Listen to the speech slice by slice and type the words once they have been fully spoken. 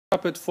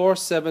Carpet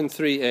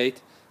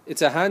 4738.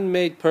 It's a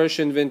handmade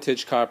Persian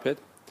vintage carpet.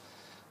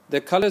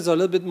 The colors are a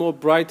little bit more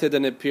brighter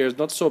than it appears,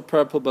 not so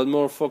purple but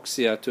more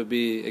fuchsia to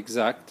be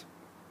exact.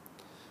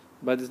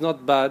 But it's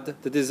not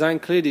bad. The design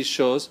clearly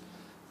shows.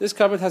 This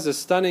carpet has a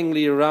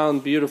stunningly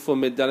round, beautiful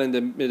medallion in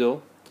the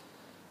middle.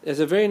 There's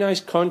a very nice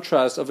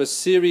contrast of a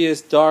serious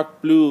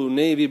dark blue,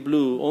 navy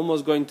blue,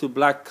 almost going to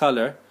black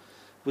color,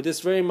 with this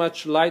very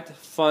much light,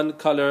 fun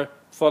color,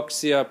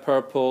 fuchsia,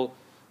 purple,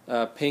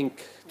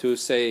 pink, to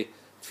say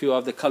a few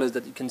of the colors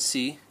that you can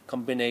see,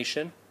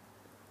 combination.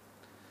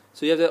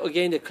 So you have,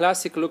 again, the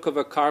classic look of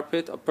a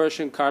carpet, a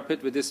Persian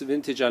carpet with these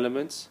vintage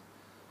elements,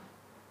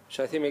 which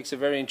I think makes a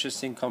very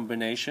interesting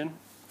combination.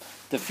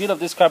 The feel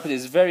of this carpet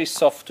is very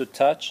soft to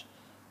touch,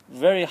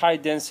 very high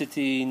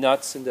density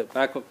nuts in the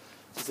back of.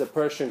 This is a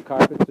Persian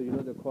carpet, so you know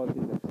the quality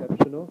is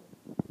exceptional.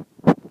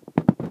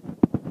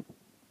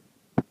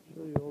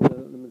 Show you all the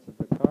elements of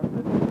the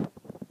carpet.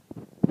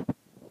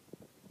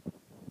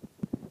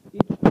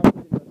 Each carpet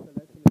in our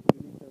selection is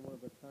unique and one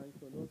of a kind,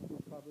 so no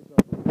two carpets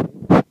are the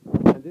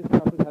same. And this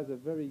carpet has a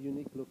very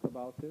unique look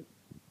about it.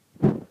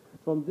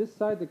 From this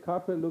side, the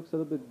carpet looks a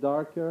little bit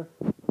darker,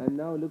 and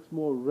now it looks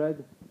more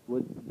red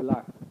with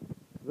black.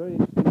 Very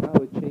interesting how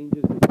it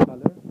changes with color.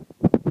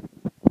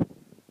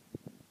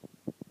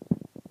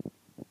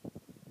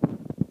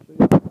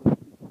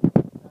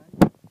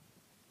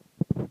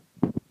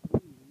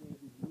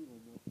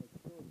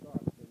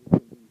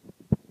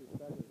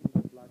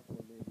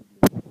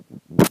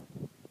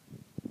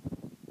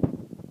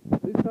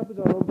 These carpets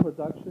are on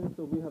production,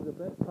 so we have the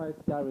best price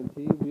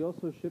guarantee. We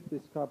also ship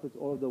these carpets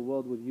all over the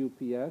world with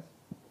UPS.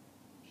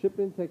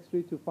 Shipping takes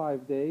 3 to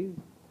 5 days,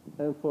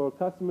 and for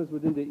customers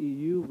within the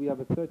EU, we have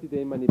a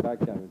 30-day money-back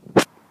guarantee.